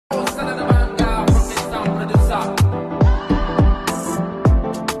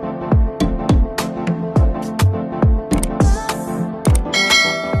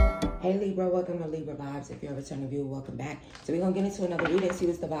returning viewer, welcome back. So we're going to get into another reading, see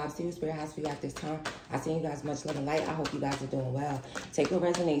what's the vibe, see what Spirit has for you at this time. I send you guys much love and light. I hope you guys are doing well. Take what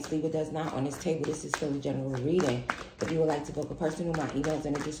resonates, leave what does not on this table. This is still a general reading. If you would like to book a personal, my email's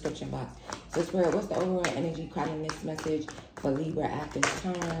in the description box. So Spirit, what's the overall energy crowding this message for Libra at this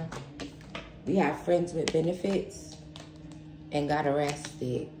time? We have friends with benefits and got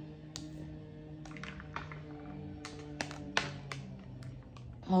arrested.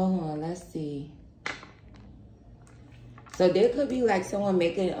 Hold on, let's see. So there could be like someone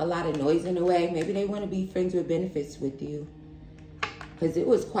making a lot of noise in a way. Maybe they want to be friends with benefits with you. Because it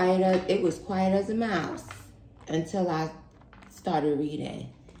was quiet as a mouse until I started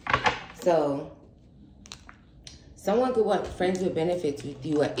reading. So someone could want friends with benefits with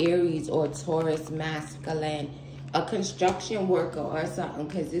you, an Aries or Taurus masculine, a construction worker or something,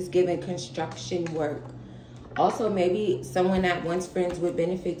 because it's giving construction work. Also, maybe someone that wants friends with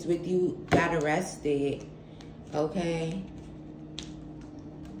benefits with you got arrested. Okay.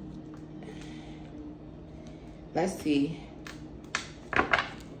 Let's see.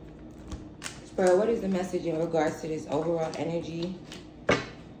 Spirit, what is the message in regards to this overall energy?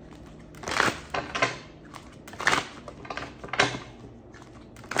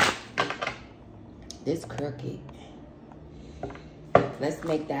 This crooked. Let's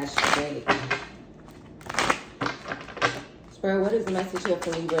make that straight. Spirit, what is the message here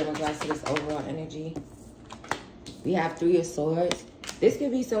for Libra in regards to this overall energy? We have Three of Swords. This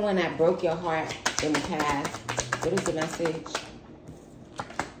could be someone that broke your heart in the past. What is the message?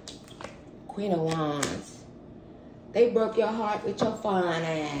 Queen of Wands. They broke your heart with your fine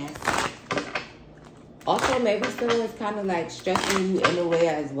ass. Also, maybe someone's kind of like stressing you in a way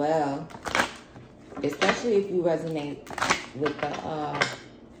as well. Especially if you resonate with the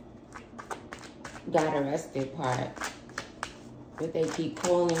got arrested part. Would they keep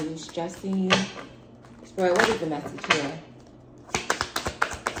calling you, stressing you? Spirit, what is the message here?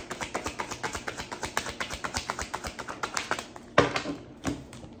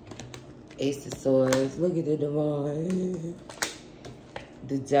 Ace of Swords. Look at the divine.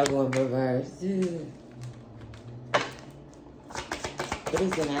 The Devil in reverse. What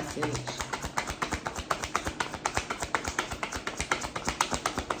is the message?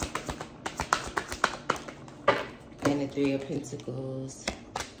 And the Three of Pentacles.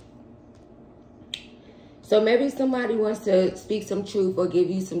 So maybe somebody wants to speak some truth or give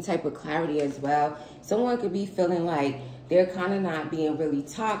you some type of clarity as well. Someone could be feeling like they're kind of not being really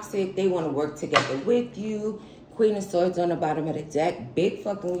toxic. They want to work together with you. Queen of Swords on the bottom of the deck. Big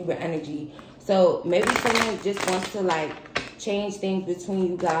fucking Libra energy. So maybe someone just wants to like change things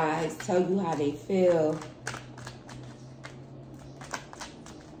between you guys. Tell you how they feel.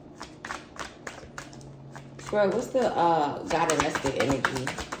 Spirit, what's the got arrested energy?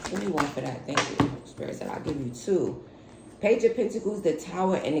 Give me one for that. Thank you. Spirit said I'll give you two. Page of Pentacles, the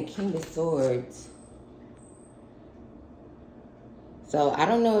Tower, and the King of Swords. So I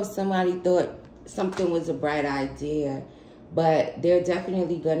don't know if somebody thought something was a bright idea, but they're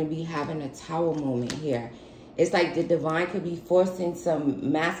definitely going to be having a tower moment here. It's like the divine could be forcing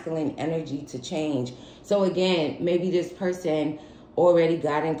some masculine energy to change. So again, maybe this person already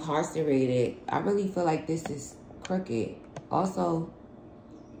got incarcerated. I really feel like this is crooked. Also,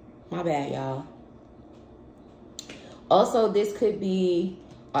 my bad, y'all. Also, this could be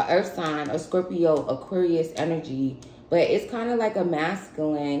an earth sign, a Scorpio, Aquarius energy, but it's kind of like a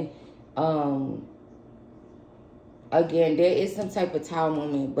masculine. Again, there is some type of tower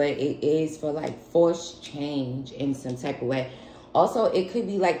moment, but it is for like forced change in some type of way. Also, it could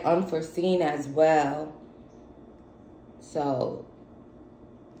be like unforeseen as well. So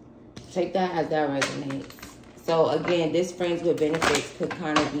take that as that resonates. So again, this friends with benefits could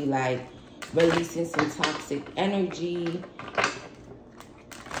kind of be like releasing some toxic energy.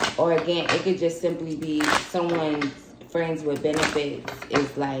 Or again, it could just simply be someone's friends with benefits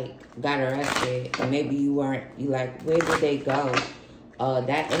is like got arrested. And maybe you weren't, you like, where did they go?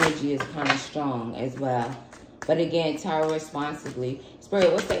 That energy is kind of strong as well. But again, tower responsibly.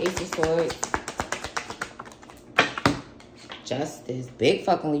 Spirit, what's the Ace of Swords? Justice. Big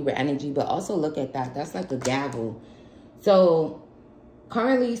fucking Libra energy. But also look at that. That's like a gavel. So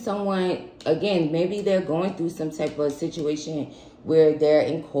currently someone, again, maybe they're going through some type of situation where they're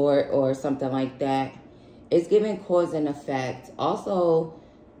in court or something like that. It's giving cause and effect. Also,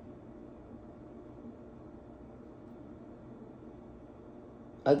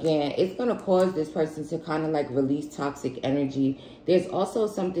 again, it's going to cause this person to kind of like release toxic energy. There's also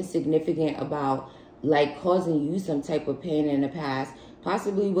something significant about like causing you some type of pain in the past,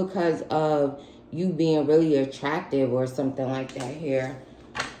 possibly because of you being really attractive or something like that here.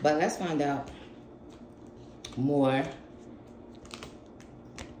 But let's find out. more.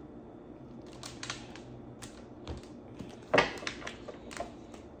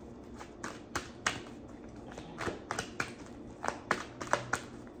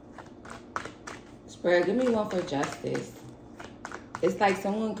 Spirit, give me one for justice. It's like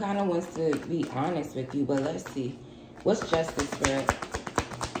someone kind of wants to be honest with you, but let's see. What's justice, Spirit?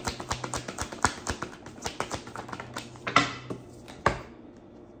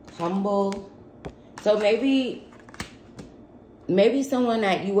 Humble. So maybe someone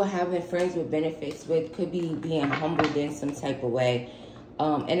that you were having friends with benefits with could be being humbled in some type of way.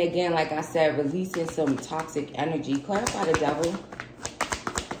 And again, like I said, releasing some toxic energy. Clarify the devil.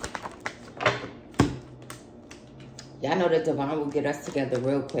 Y'all know the divine will get us together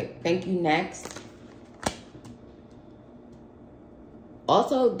real quick. Thank you. Next.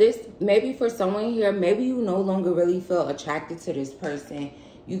 Also, this, maybe for someone here, maybe you no longer really feel attracted to this person.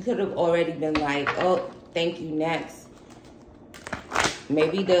 You could have already been like, oh, thank you. Next.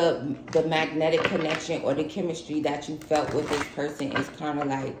 Maybe the magnetic connection or the chemistry that you felt with this person is kind of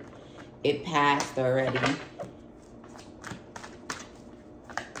like it passed already.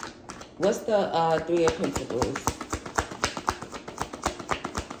 What's the Three of Pentacles?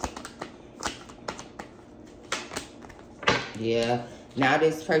 Yeah. Now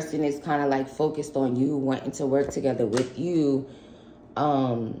this person is kind of like focused on you, wanting to work together with you.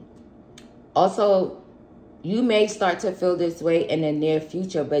 Also, you may start to feel this way in the near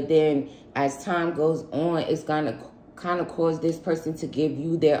future, but then as time goes on, it's going to kind of cause this person to give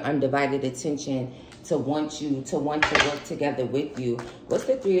you their undivided attention, to want to work together with you. What's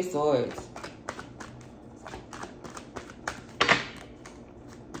the Three of Swords?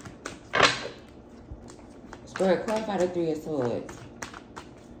 Spirit, clarify the Three of Swords.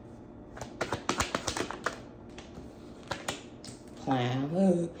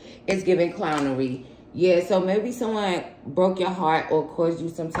 Clown. It's giving clownery. Yeah, so maybe someone broke your heart or caused you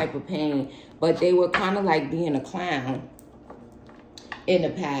some type of pain, but they were kind of like being a clown in the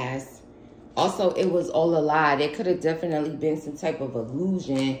past. Also, it was all a lie. There could have definitely been some type of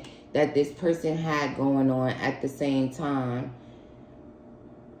illusion that this person had going on at the same time.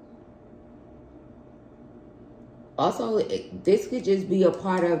 Also, this could just be a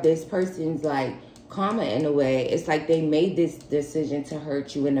part of this person's like karma in a way. It's like they made this decision to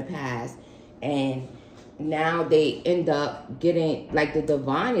hurt you in the past, and now they end up getting, like, the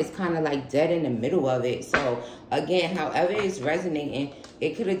divine is kind of like dead in the middle of it. So again, however it's resonating,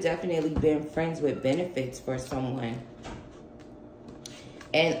 it could have definitely been friends with benefits for someone.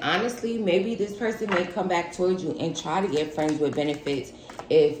 And honestly, maybe this person may come back towards you and try to get friends with benefits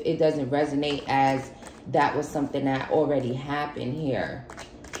if it doesn't resonate as that was something that already happened here.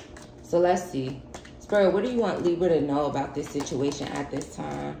 So let's see. Spirit, what do you want Libra to know about this situation at this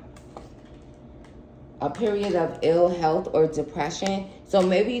time? A period of ill health or depression. So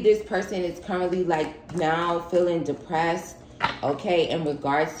maybe this person is currently like now feeling depressed, okay, in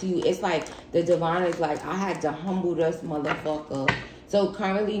regards to you. It's like the divine is like, I had to humble this motherfucker. So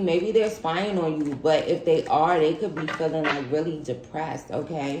currently maybe they're spying on you, but if they are, they could be feeling like really depressed,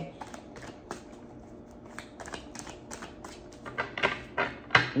 okay?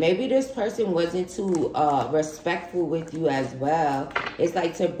 Maybe this person wasn't too respectful with you as well. It's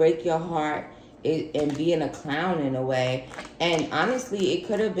like to break your heart and being a clown in a way. And honestly, it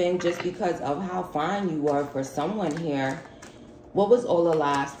could have been just because of how fine you were for someone here. What was all the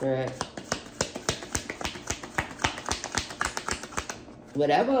lie, Spirit?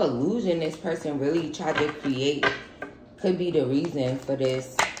 Whatever illusion this person really tried to create could be the reason for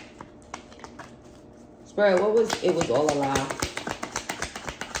this. Spirit, what was it was all a lie?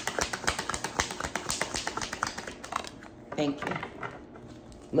 Thank you.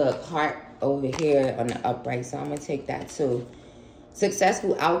 Look, heart over here on the upright, so I'm going to take that too.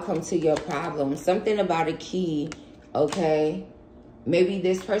 Successful outcome to your problem. Something about a key, okay? Maybe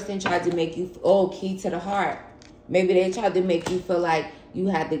this person tried to make you, oh, key to the heart. Maybe they tried to make you feel like you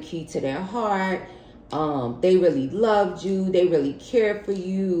had the key to their heart. They really loved you. They really cared for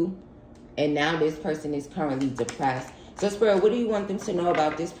you. And now this person is currently depressed. So, Spirit, what do you want them to know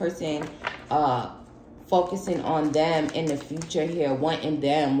about this person focusing on them in the future here, wanting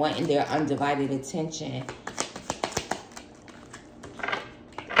their undivided attention?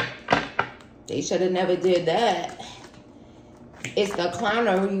 They should have never did that. It's the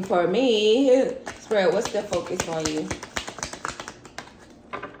clownery for me. Spirit, what's the focus on you?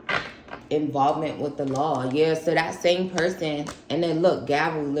 Involvement with the law. Yeah, so that same person, and then look,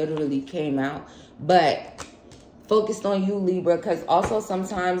 gavel literally came out. But focused on you, Libra, because also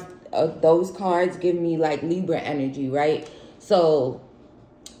sometimes those cards give me like Libra energy, right? So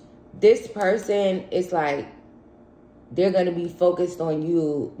this person is like they're going to be focused on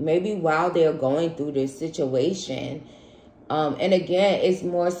you maybe while they're going through this situation. And again, it's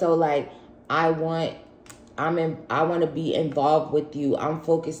more so like, I want to be involved with you. I'm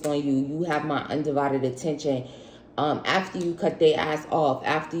focused on you. You have my undivided attention. After you cut their ass off,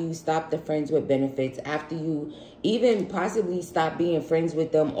 after you stop the friends with benefits, after you even possibly stop being friends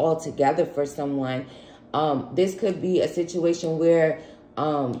with them altogether for someone, this could be a situation where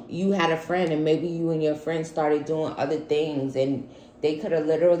you had a friend and maybe you and your friend started doing other things and they could have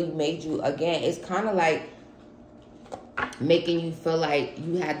literally made you, again, it's kind of like making you feel like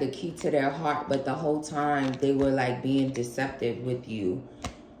you had the key to their heart, but the whole time they were like being deceptive with you.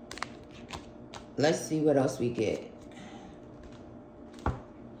 Let's see what else we get.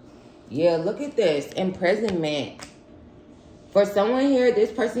 Yeah, look at this. Imprisonment. For someone here,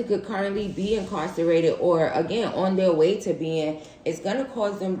 this person could currently be incarcerated or, again, on their way to being. It's going to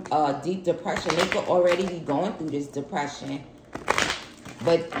cause them deep depression. They could already be going through this depression.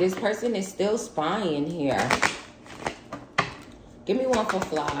 But this person is still spying here. Give me one for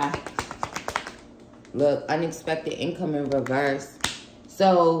fly. Look, unexpected income in reverse.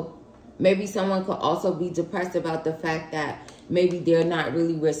 So maybe someone could also be depressed about the fact that maybe they're not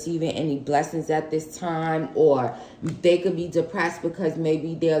really receiving any blessings at this time, or they could be depressed because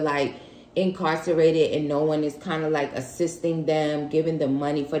maybe they're like incarcerated and no one is kind of like assisting them, giving them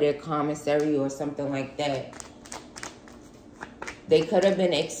money for their commissary or something like that. They could have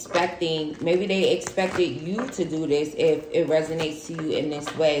been expecting, maybe they expected you to do this if it resonates to you in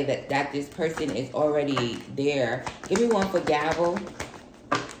this way, that this person is already there. Give me one for gavel.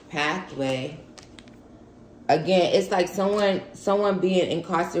 Pathway. Again, it's like someone being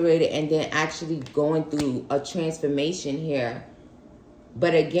incarcerated and then actually going through a transformation here.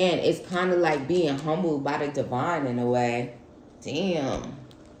 But again, it's kind of like being humbled by the divine in a way. Damn.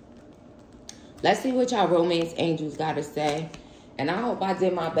 Let's see what y'all romance angels got to say. And I hope I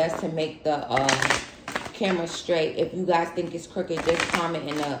did my best to make the camera straight. If you guys think it's crooked, just comment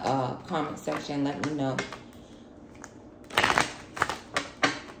in the comment section. Let me know.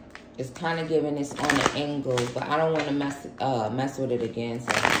 It's kind of giving this on an angle, but I don't want to mess with it again.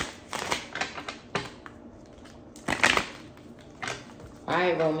 So. All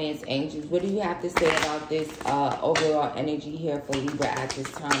right, romance angels, what do you have to say about this overall energy here for Libra at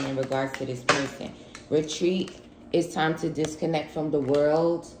this time in regards to this person? Retreat. It's time to disconnect from the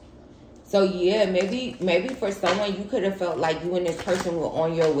world. So yeah, maybe for someone, you could have felt like you and this person were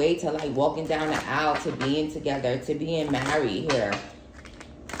on your way to like walking down the aisle, to being together, to being married here.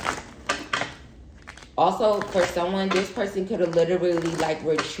 Also, for someone, this person could have literally like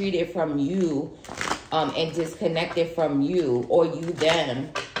retreated from you and disconnected from you, or you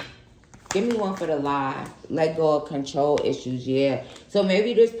them. Give me one for the lie. Let go of control issues, yeah. So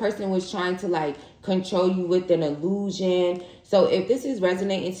maybe this person was trying to like control you with an illusion. So if this is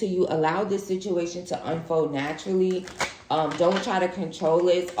resonating to you, allow this situation to unfold naturally. Don't try to control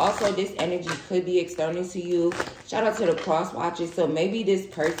it. Also, this energy could be external to you. Shout out to the cross watchers. So maybe this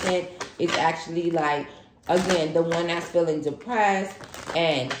person is actually like, again, the one that's feeling depressed,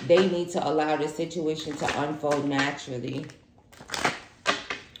 and they need to allow this situation to unfold naturally.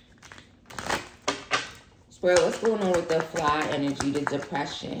 Spirit, what's going on with the fly energy, the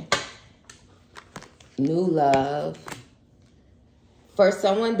depression? New love. For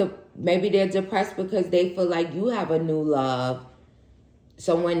someone, maybe they're depressed because they feel like you have a new love.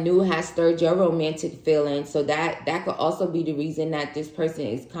 Someone new has stirred your romantic feelings. So that could also be the reason that this person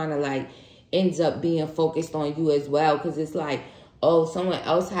is kind of like ends up being focused on you as well. Because it's like, oh, someone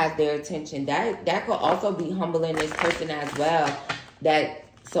else has their attention. That could also be humbling this person as well. That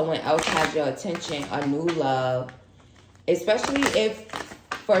someone else has your attention, a new love. Especially if,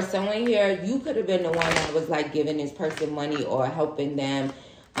 for someone here, you could have been the one that was like giving this person money or helping them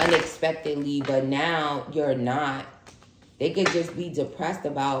unexpectedly, but now you're not. They could just be depressed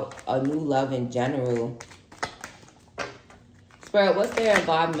about a new love in general. Spirit, what's their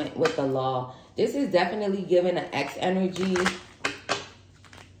involvement with the law? This is definitely giving an X energy.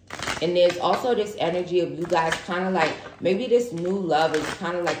 And there's also this energy of you guys kind of like, maybe this new love is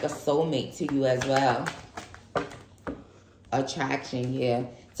kind of like a soulmate to you as well. Attraction, yeah.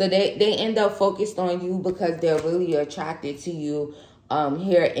 So they end up focused on you because they're really attracted to you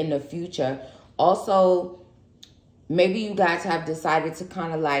here in the future. Also, maybe you guys have decided to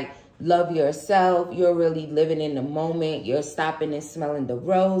kind of like love yourself. You're really living in the moment. You're stopping and smelling the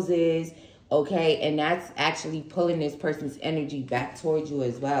roses, okay? And that's actually pulling this person's energy back towards you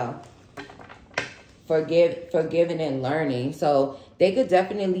as well. Forgiving and learning. So they could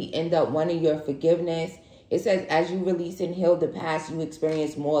definitely end up wanting your forgiveness. It says, as you release and heal the past, you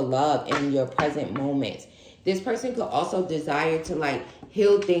experience more love in your present moments. This person could also desire to like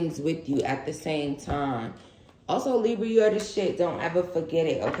heal things with you at the same time. Also, Libra, you're the shit. Don't ever forget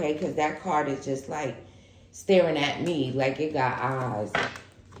it, okay? Because that card is just like staring at me like it got eyes.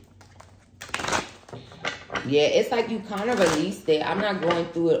 Yeah, it's like you kind of released it. I'm not going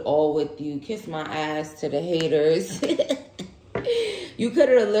through it all with you. Kiss my ass to the haters. You could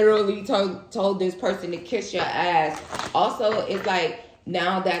have literally told this person to kiss your ass. Also, it's like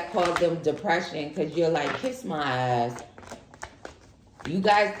now that caused them depression because you're like, kiss my ass. You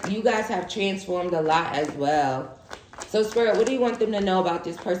guys have transformed a lot as well. So, Spirit, what do you want them to know about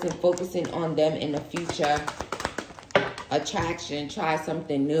this person focusing on them in the future? Attraction, try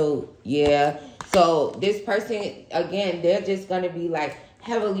something new. Yeah. So, this person, again, they're just going to be like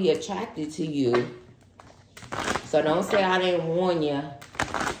heavily attracted to you. So, don't say I didn't warn you.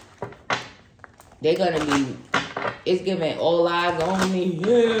 They're going to be, it's giving all eyes on me.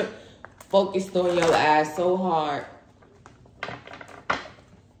 Yeah. Focused on your ass so hard.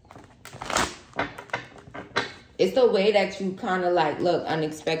 It's the way that you kind of like, look,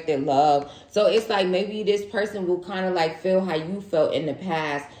 unexpected love. So it's like maybe this person will kind of like feel how you felt in the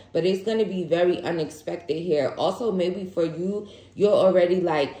past, but it's going to be very unexpected here. Also, maybe for you, you're already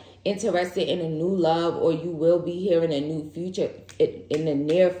like interested in a new love, or you will be here in a new future, in the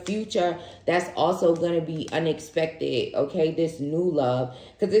near future. That's also going to be unexpected, okay, this new love,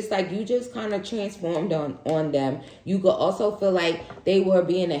 because it's like you just kind of transformed on them. You could also feel like they were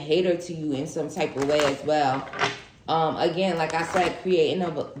being a hater to you in some type of way as well. Again, like I said, creating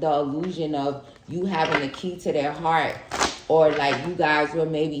the illusion of you having the key to their heart, or like you guys were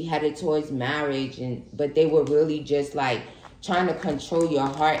maybe headed towards marriage, but they were really just like trying to control your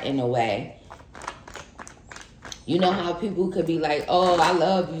heart in a way. You know how people could be like, oh, I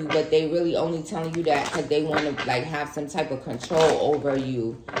love you, but they really only telling you that because they want to like have some type of control over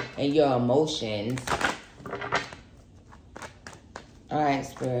you and your emotions. All right,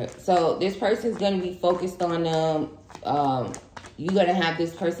 Spirit. So this person's going to be focused on you're going to have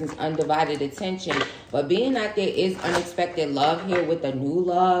this person's undivided attention. But being that there is unexpected love here with a new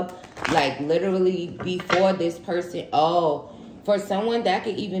love, like literally before this person, for someone, that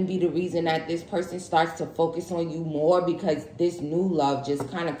could even be the reason that this person starts to focus on you more, because this new love just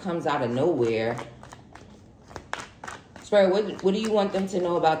kind of comes out of nowhere. Spirit, what do you want them to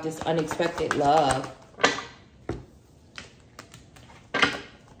know about this unexpected love?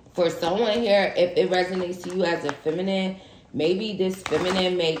 For someone here, if it resonates to you as a feminine, maybe this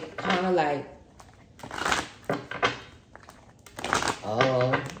feminine may kind of like,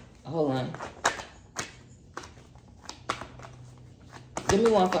 hold on. Give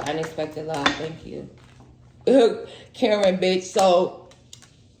me one for unexpected love. Thank you. Karen, bitch. So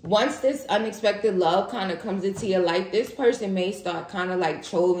once this unexpected love kind of comes into your life, this person may start kind of like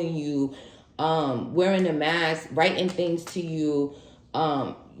trolling you, wearing a mask, writing things to you,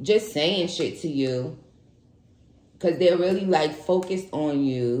 just saying shit to you, because they're really like focused on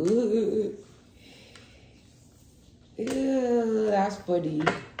you. Ew, that's funny.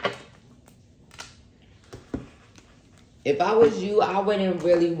 If I was you, I wouldn't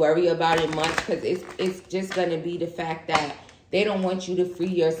really worry about it much, because it's just going to be the fact that they don't want you to free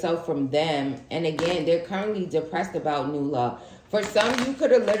yourself from them. And again, they're currently depressed about new love. For some, you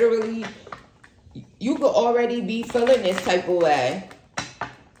could have literally, you could already be feeling this type of way.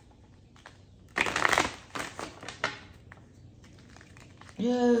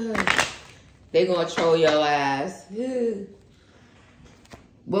 They're going to troll your ass.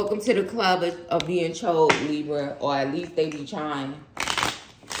 Welcome to the club of being trolled, Libra, or at least they be trying.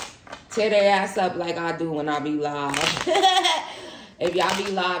 Tear their ass up like I do when I be live. If y'all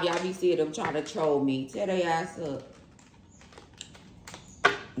be live, y'all be seeing them trying to troll me. Tear their ass up.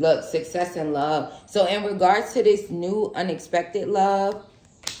 Look, success and love. So in regards to this new unexpected love,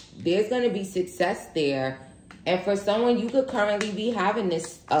 there's going to be success there. And for someone, you could currently be having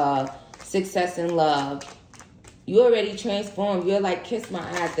this success and love. You already transformed. You're like, kiss my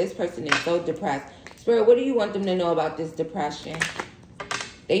ass. This person is so depressed. Spirit, what do you want them to know about this depression?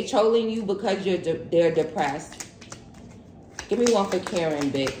 They trolling you because they're depressed. Give me one for Karen,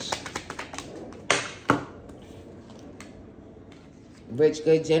 bitch. Rich,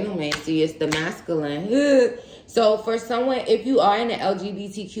 good gentleman. See, it's the masculine. So for someone, if you are in the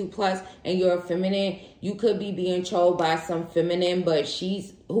LGBTQ+ and you're a feminine, you could be being trolled by some feminine, but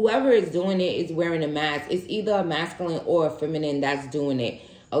whoever is doing it is wearing a mask. It's either a masculine or a feminine that's doing it.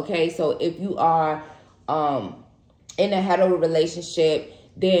 Okay, so if you are in a hetero relationship,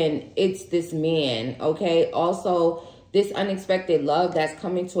 then it's this man. Okay, also this unexpected love that's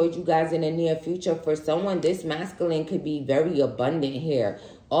coming towards you guys in the near future. For someone, this masculine could be very abundant here.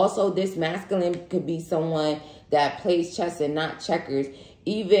 Also, this masculine could be someone that plays chess and not checkers.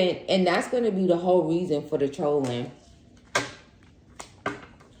 And that's going to be the whole reason for the trolling.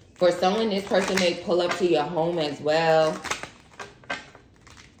 For someone, this person may pull up to your home as well.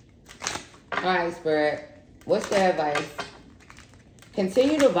 All right, Spirit. What's their advice?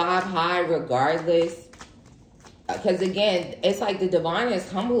 Continue to vibe high regardless. Because again, it's like the divine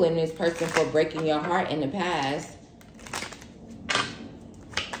is humbling this person for breaking your heart in the past.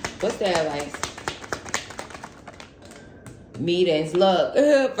 What's their advice? Meetings. Look,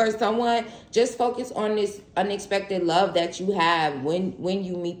 for someone, just focus on this unexpected love that you have when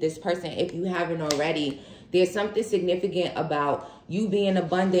you meet this person. If you haven't already, there's something significant about you being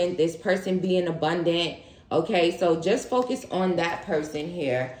abundant, this person being abundant. Okay, so just focus on that person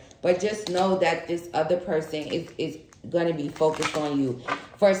here. But just know that this other person is going to be focused on you.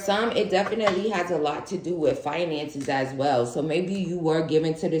 For some, it definitely has a lot to do with finances as well. So maybe you were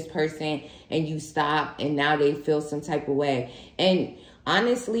given to this person and you stopped and now they feel some type of way. And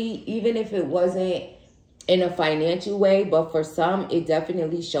honestly, even if it wasn't in a financial way, but for some, it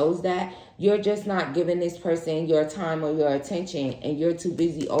definitely shows that you're just not giving this person your time or your attention, and you're too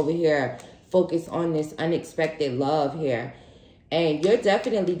busy over here focused on this unexpected love here. And you're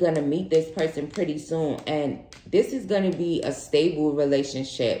definitely going to meet this person pretty soon. And this is going to be a stable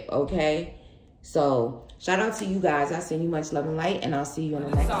relationship, okay? So, shout out to you guys. I send you much love and light, and I'll see you in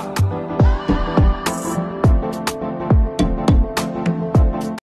the next one.